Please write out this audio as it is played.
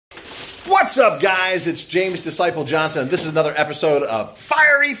What's up, guys? It's James Disciple Johnson. This is another episode of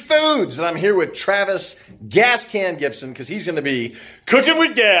Fiery Foods, and I'm here with Travis Gascan Gibson because he's going to be cooking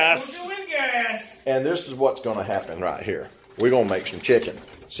with gas. Cooking with gas. And this is what's going to happen right here. We're going to make some chicken.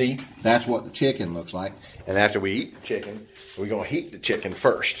 See, that's what the chicken looks like. And after we eat the chicken, we're going to heat the chicken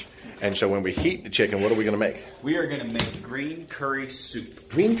first. And so when we heat the chicken, what are we going to make? We are going to make green curry soup.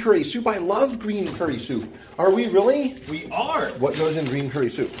 Green curry soup? I love green curry soup. Are we really? We are. What goes in green curry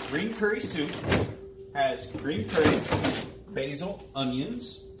soup? Green curry soup has green curry, basil,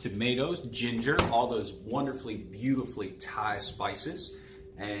 onions, tomatoes, ginger, all those wonderfully, beautifully Thai spices.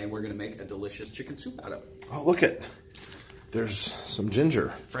 And we're going to make a delicious chicken soup out of it. Oh, look at, there's some ginger.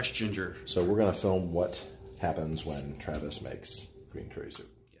 Fresh ginger. So we're going to film what happens when Travis makes green curry soup.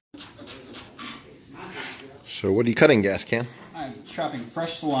 So what are you cutting, Gascan? I'm chopping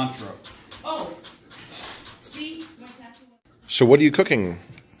fresh cilantro. Oh, see? So what are you cooking?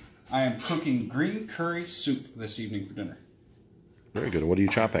 I am cooking green curry soup this evening for dinner. Very good. What are you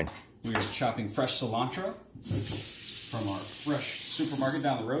chopping? We are chopping fresh cilantro from our fresh supermarket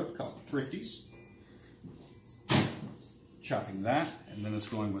down the road called Thrifty's. Chopping that, and then it's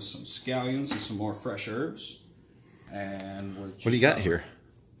going with some scallions and some more fresh herbs. And we're just, what do you got here?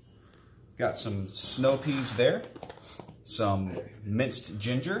 Got some snow peas there, some minced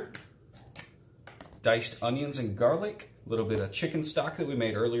ginger, diced onions and garlic, a little bit of chicken stock that we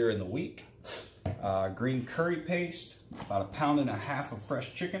made earlier in the week, green curry paste, about 1.5 pounds of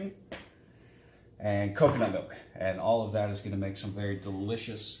fresh chicken, and coconut milk. And all of that is going to make some very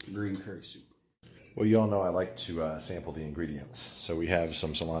delicious green curry soup. Well, you all know I like to sample the ingredients. So we have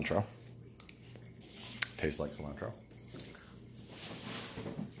some cilantro. Tastes like cilantro.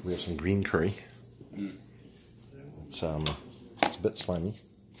 We have some green curry. It's a bit slimy.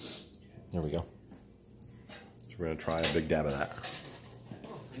 There we go. So we're going to try a big dab of that.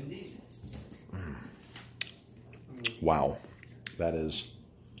 Wow. That is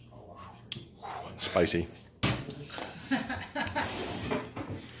spicy.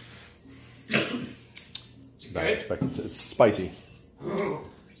 It's spicy.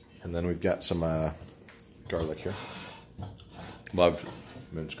 And then we've got some garlic here. Love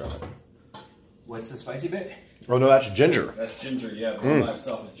minced garlic. What's the spicy bit? Oh no, that's ginger. That's ginger, yeah. The one by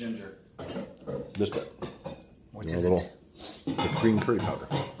itself is ginger. This bit. What's a little with green curry powder.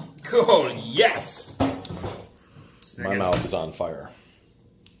 Cool, yes! My mouth is on fire.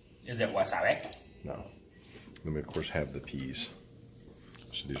 Is it wasabi? No. Then we of course have the peas.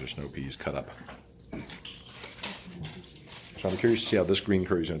 So these are snow peas cut up. So I'm curious to see how this green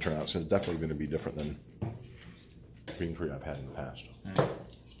curry is going to turn out. So it's definitely going to be different than green curry I've had in the past.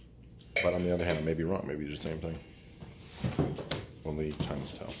 But on the other hand, I may be wrong. Maybe it's the same thing. Only time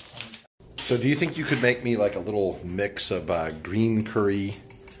to tell. So do you think you could make me like a little mix of green curry,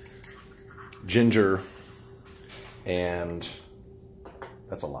 ginger, and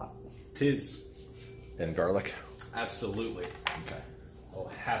that's a lot. Tis. And garlic? Absolutely. Okay. I'll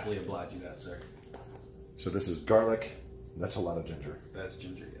happily oblige you that, sir. So this is garlic. That's a lot of ginger. That's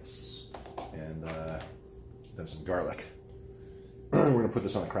ginger, yes. And then some garlic. We're going to put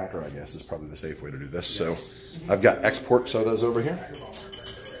this on a cracker, I guess, is probably the safe way to do this. Yes. So I've got export sodas over here.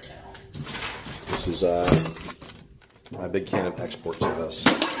 This is my big can of export sodas.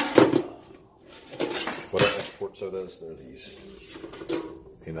 What are export sodas? They're these.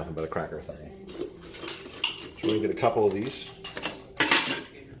 Ain't nothing but a cracker thing. So we're going to get a couple of these.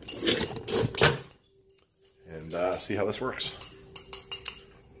 And see how this works.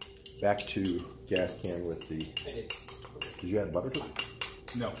 Back to Gascan with the... Did you add butter to it?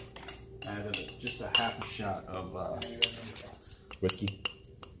 No. I added just a half a shot of... Whiskey?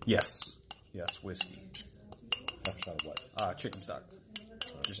 Yes. Yes, whiskey. Half a shot of what? Chicken stock.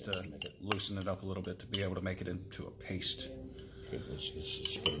 Just to loosen it up a little bit to be able to make it into a paste. Good. Let's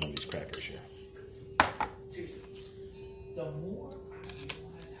just put it on these crackers here. Seriously, the more I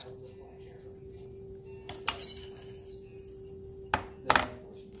realize how it looked like hair,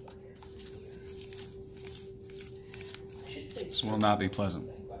 This will not be pleasant.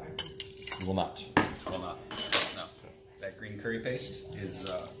 It will not. It will not. No. That green curry paste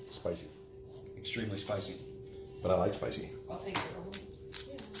is Spicy. extremely spicy. But I like spicy. I'll take it over.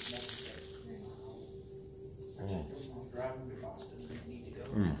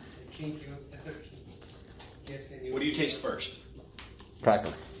 What do you taste first?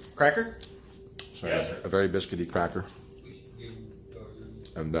 Cracker. Cracker? So a very biscuity cracker.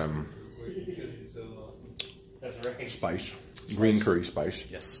 And then spice. Green curry spice.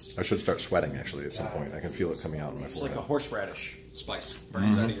 Yes. I should start sweating actually at some point. I can feel it coming out in my It's forehead. like a horseradish spice.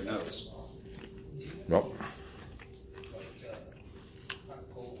 Burns out of your nose. Well,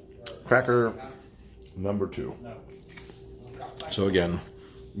 Cracker number 2. So again,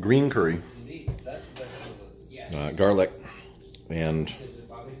 green curry, garlic, and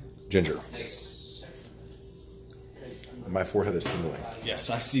ginger. My forehead is tingling. Yes,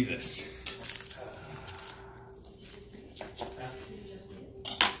 I see this.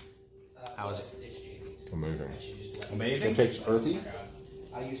 How is it? Amazing. Amazing? It tastes earthy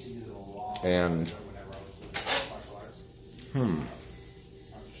and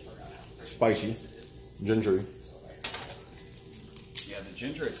spicy, gingery. Yeah, the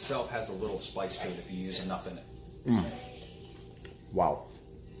ginger itself has a little spice to it if you use enough in it. Wow.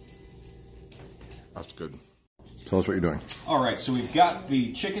 That's good. Tell us what you're doing. All right, so we've got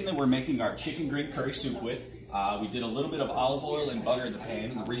the chicken that we're making our chicken green curry soup with. We did a little bit of olive oil and butter in the pan,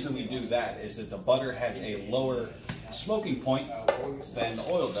 and the reason we do that is that the butter has a lower smoking point than the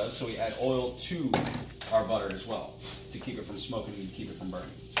oil does, so we add oil to our butter as well to keep it from smoking and keep it from burning.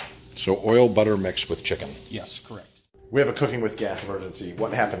 So oil, butter mixed with chicken. Yes, correct. We have a cooking with gas emergency.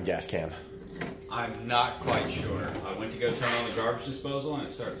 What happened, Gascan? I'm not quite sure. I went to go turn on the garbage disposal and it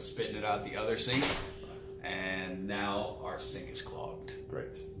started spitting it out the other sink, and now our sink is clogged.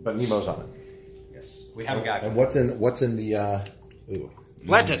 Great. But Nemo's on it. Yes, we have a guy. And what's in the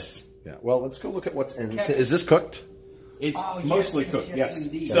Lettuce. Yeah. Well, let's go look at what's in. Is this cooked? It's Oh, mostly yes, cooked. yes, Yes.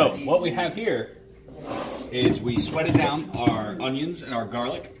 indeed. So what we have here is we sweated down our onions and our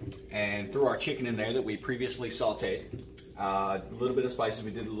garlic, and threw our chicken in there that we previously sautéed. A little bit of spices.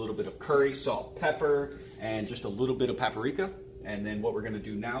 We did a little bit of curry, salt, pepper, and just a little bit of paprika. And then what we're going to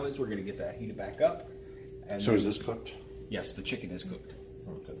do now is we're going to get that heated back up. And So is this cooked? Yes, the chicken is cooked.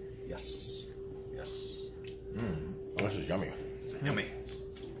 Okay. Yes. Yes. Oh, this is yummy. Yummy.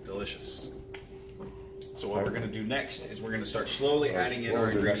 Delicious. So what we're going to do next is we're going to start slowly adding in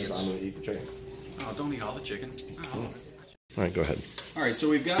our ingredients. I'm going to eat the chicken. Oh, don't eat all the chicken. Oh. All right, go ahead. All right, so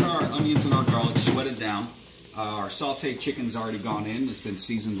we've got our onions and our garlic sweated down. Our sauteed chicken's already gone in. It's been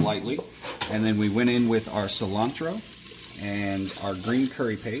seasoned lightly. And then we went in with our cilantro and our green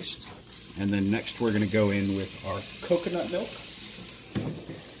curry paste. And then next we're going to go in with our coconut milk.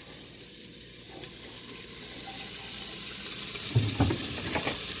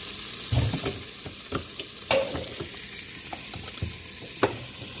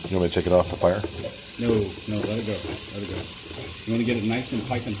 You want me to take it off the fire? No, let it go. Let it go. You want to get it nice and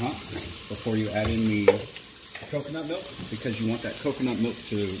piping hot before you add in the coconut milk, because you want that coconut milk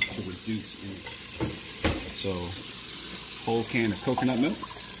to reduce in it. So, whole can of coconut milk.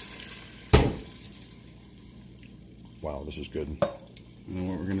 Wow, this is good. And then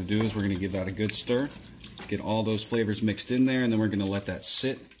what we're going to do is we're going to give that a good stir, get all those flavors mixed in there, and then we're going to let that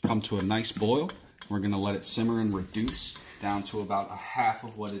sit, come to a nice boil. We're going to let it simmer and reduce down to about a half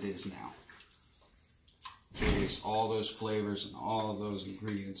of what it is now. To release all those flavors and all those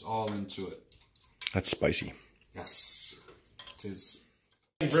ingredients all into it. That's spicy. Yes, it is.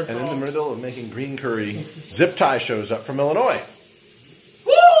 And in the middle of making green curry, Zip Tie shows up from Illinois.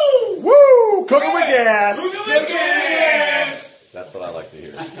 Woo! Woo! Cooking with gas! Cooking with gas! That's what I like to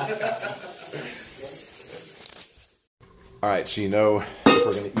hear. All right, so you know if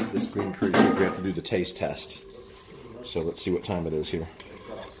we're going to eat this green curry soup, we have to do the taste test. So let's see what time it is here.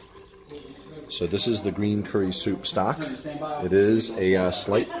 So this is the green curry soup stock. It is a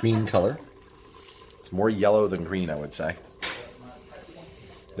slight green color. It's more yellow than green, I would say.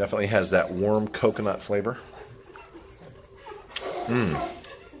 Definitely has that warm coconut flavor.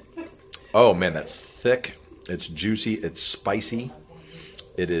 Oh man, that's thick. It's juicy. It's spicy.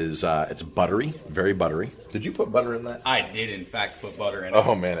 It is. It's buttery, very buttery. Did you put butter in that? I did, in fact, put butter in it.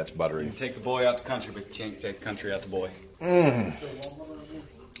 Oh man, it's buttery. You can take the boy out the country, but you can't take the country out the boy.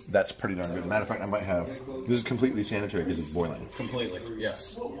 That's pretty darn good. Matter of fact, I might have. This is completely sanitary because it's boiling. Completely,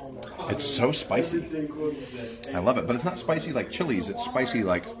 yes. It's so spicy. I love it, but it's not spicy like chilies. It's spicy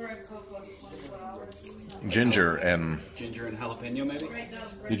like ginger and... Ginger and jalapeno, maybe?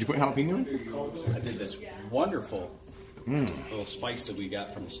 Did you put jalapeno in? I did this wonderful little spice that we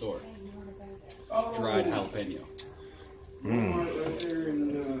got from the store. Dried jalapeno.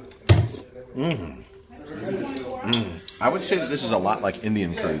 I would say that this is a lot like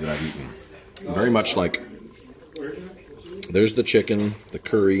Indian curry that I've eaten. Very much like... There's the chicken, the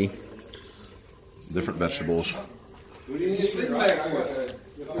curry, different vegetables. We didn't get sleep bag for it.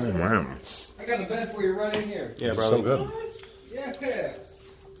 Oh man. I got a bed for you right in here. Yeah, It's so good. Yeah.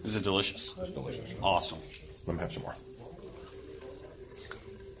 Is it delicious? It's delicious. Awesome. Let me have some more.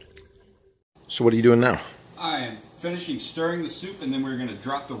 So what are you doing now? I am finishing stirring the soup, and then we're going to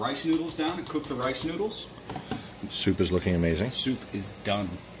drop the rice noodles down and cook the rice noodles. Soup is looking amazing. Soup is done.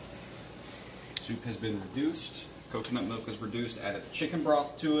 Soup has been reduced. Coconut milk is reduced. Added the chicken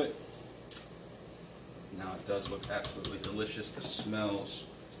broth to it. Now it does look absolutely delicious. The smells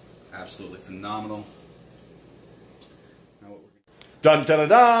absolutely phenomenal. Dun dun dun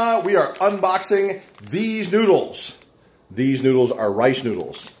dun! We are unboxing these noodles. These noodles are rice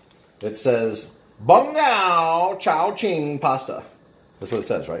noodles. It says Bungao Chow Ching Pasta. That's what it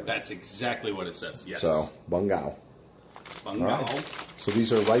says, right? That's exactly what it says. Yes. So Bungao. Bungao. Right. So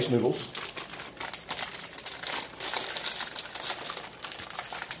these are rice noodles.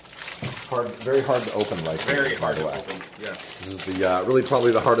 Very hard to open rice. Very noodles, hard by the to way. open. Yes. This is the really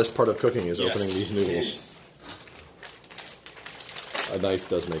probably the hardest part of cooking is Yes, opening these it noodles. is. A knife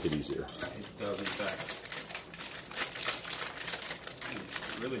does make it easier. It does, in fact.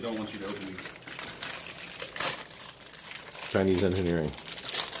 I really don't want you to open these. Chinese engineering.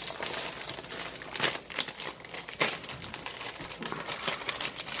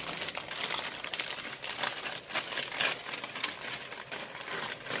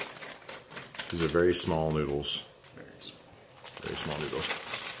 These are very small noodles. Very small noodles.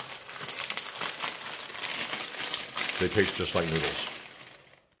 They taste just like noodles.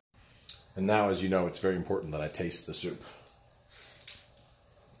 And now, as you know, it's very important that I taste the soup.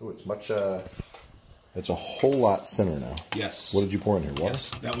 Oh, it's much, it's a whole lot thinner now. Yes. What did you pour in here? Water?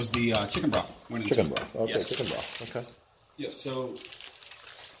 Yes, that was the chicken broth. Chicken broth. Okay, yes. chicken broth. Okay. Yes, so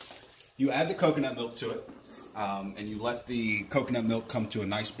you add the coconut milk to it, and you let the coconut milk come to a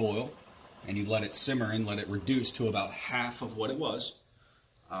nice boil, and you let it simmer and let it reduce to about half of what it was.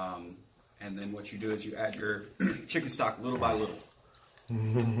 And then what you do is you add your chicken stock little by little.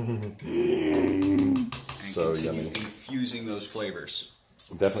 And So continue yummy. infusing those flavors.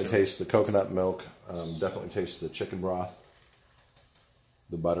 Definitely taste the coconut milk. Definitely taste the chicken broth.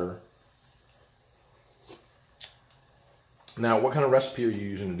 The butter. Now, what kind of recipe are you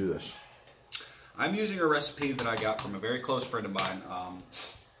using to do this? I'm using a recipe that I got from a very close friend of mine,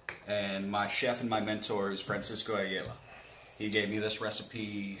 and my chef and my mentor is Francisco Ayala. He gave me this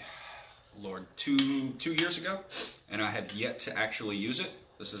recipe, Lord, two years ago, and I have yet to actually use it.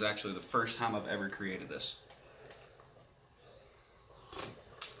 This is actually the first time I've ever created this.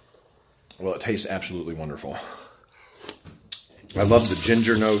 Well, it tastes absolutely wonderful. I love the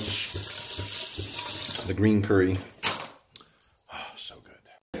ginger notes, the green curry. Oh, so good.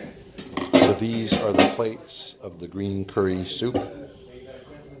 So these are the plates of the green curry soup.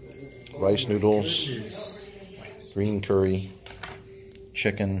 Rice noodles, green curry,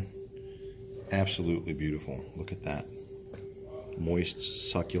 chicken. Absolutely beautiful. Look at that.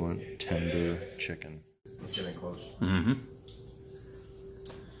 Moist, succulent, tender chicken. It's getting close. Mm-hmm.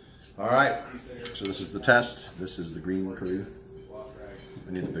 All right, so this is the test. This is the green curry.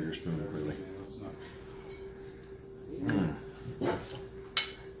 I need a bigger spoon, clearly.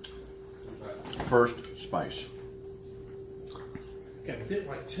 First, spice. Got bit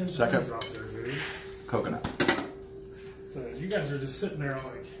like 10 Second. times out there, dude. Coconut. You guys are just sitting there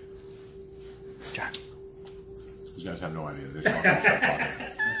like... Jack. These guys have no idea. They're just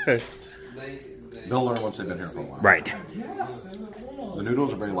talking. They'll learn once they've been here for a while. Right. The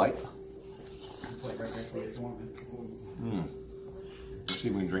noodles are very light. Let's see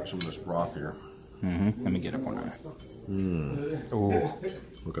if we can drink some of this broth here. Mm-hmm. Let me get up on that. Oh,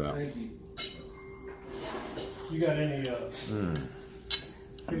 look at that. You got any...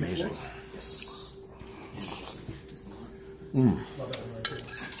 Amazing. Yes.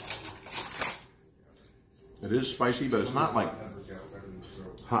 It is spicy, but it's not like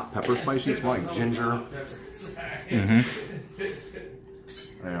hot pepper spicy. It's more like ginger. And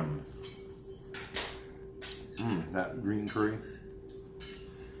that green curry.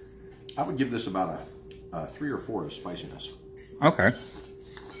 I would give this about a 3 or 4 of spiciness. Okay.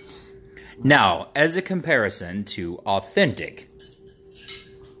 Now, as a comparison to authentic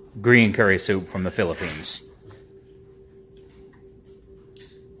green curry soup from the Philippines.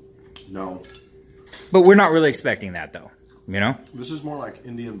 No. But we're not really expecting that, though. You know? This is more like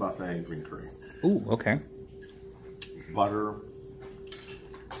Indian buffet green curry. Ooh, okay. Butter.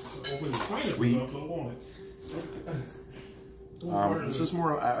 Sweet. This is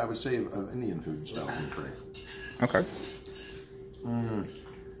more, I would say, of Indian food style green curry. Okay.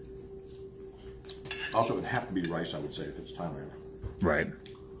 Also, it would have to be rice, I would say, if it's Thailand. Right.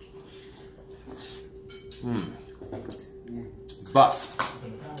 But,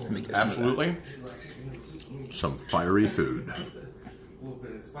 absolutely, some fiery food.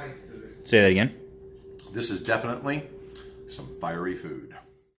 Say that again. This is definitely some fiery food.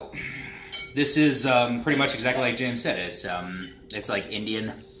 This is pretty much exactly like James said. It's like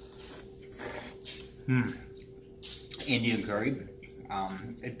Indian Indian curry.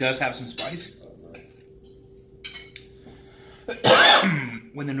 It does have some spice.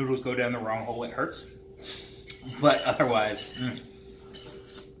 When the noodles go down the wrong hole, it hurts. But otherwise,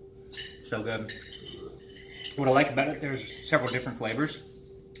 so good. What I like about it, there's several different flavors.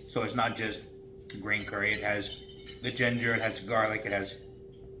 So it's not just green curry. It has the ginger, it has the garlic, it has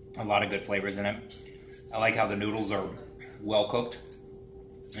a lot of good flavors in it. I like how the noodles are well cooked.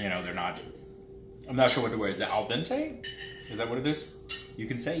 You know, they're not, I'm not sure what the word is. Is it al dente? Is that what it is? You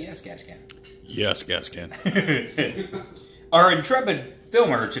can say yes, Gascan. Yes, Gascan. Our intrepid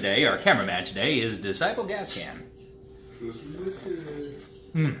filmer today, our cameraman today, is Disciple Gascan.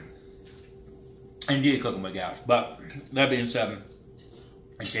 Indeed, cooking with gas. But that being said,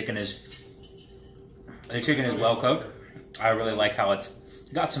 the chicken is well cooked. I really like how it's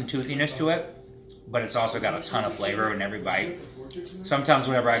got some toothiness to it, but it's also got a ton of flavor in every bite. Sometimes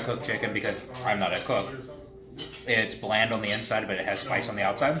whenever I cook chicken, because I'm not a cook, it's bland on the inside, but it has spice on the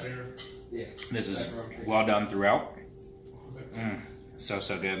outside. This is well done throughout. So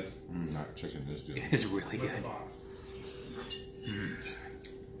good. That chicken is good. It's really good.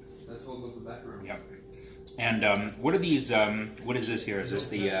 That's what with the background. Yep. And what are these? What is this here? Is this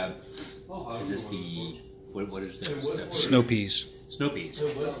the? Is this the? What is this? Snow peas. Snow peas.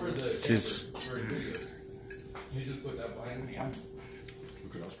 It was for the It is. for a video. You just put that behind me. Yeah.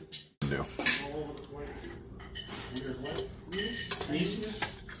 Look what else we can do.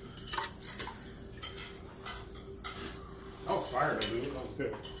 That was fire, dude. That was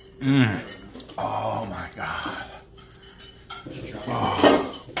good. Oh my god.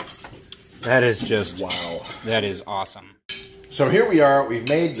 That is just Wow. That is awesome. So here we are. We've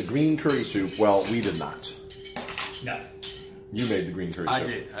made the green curry soup. Well, we did not. No. You made the green curry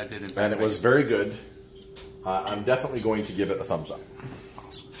soup. I did. In fact, And it was very good. I'm definitely going to give it a thumbs up.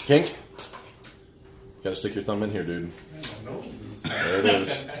 Awesome. Kink? Gotta stick your thumb in here, dude. There it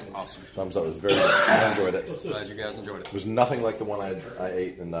is. Awesome. Thumbs up. It was very good. I enjoyed it. Glad you guys enjoyed it. It was nothing like the one I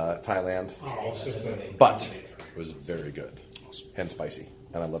ate in Thailand, Oh, it's just a... but it was very good and spicy.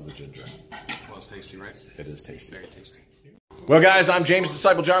 And I love the ginger. Well, it's tasty, right? It is tasty. Very tasty. Well, guys, I'm James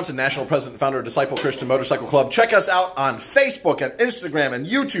Disciple Johnson, National President and Founder of Disciple Christian Motorcycle Club. Check us out on Facebook and Instagram and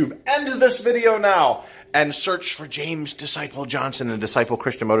YouTube. End this video now and search for James Disciple Johnson and Disciple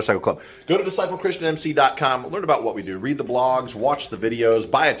Christian Motorcycle Club. Go to disciplechristianmc.com, learn about what we do, read the blogs, watch the videos,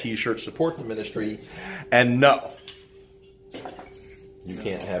 buy a t-shirt, support the ministry, and no, you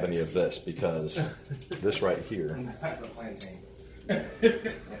can't have any of this because this right here.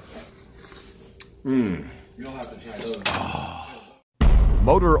 You don't have to try those.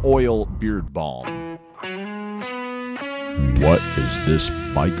 Motor Oil Beard Balm. What is this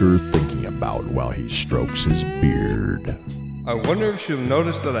biker thinking about while he strokes his beard? I wonder if she'll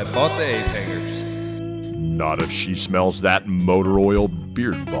notice that I bought the ape hangers. Not if she smells that motor oil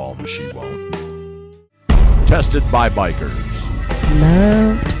beard balm, she won't. Tested by bikers.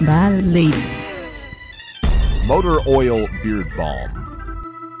 Loved by ladies. Motor Oil Beard Balm.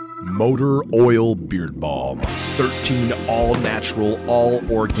 Motor Oil Beard Balm. 13 all-natural,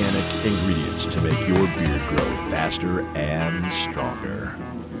 all-organic ingredients to make your beard grow faster and stronger.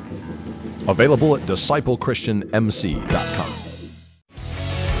 Available at disciplechristianmc.com.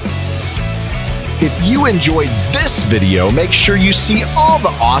 If you enjoyed this video, make sure you see all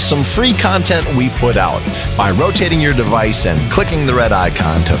the awesome free content we put out by rotating your device and clicking the red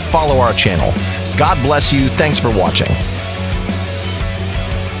icon to follow our channel. God bless you. Thanks for watching.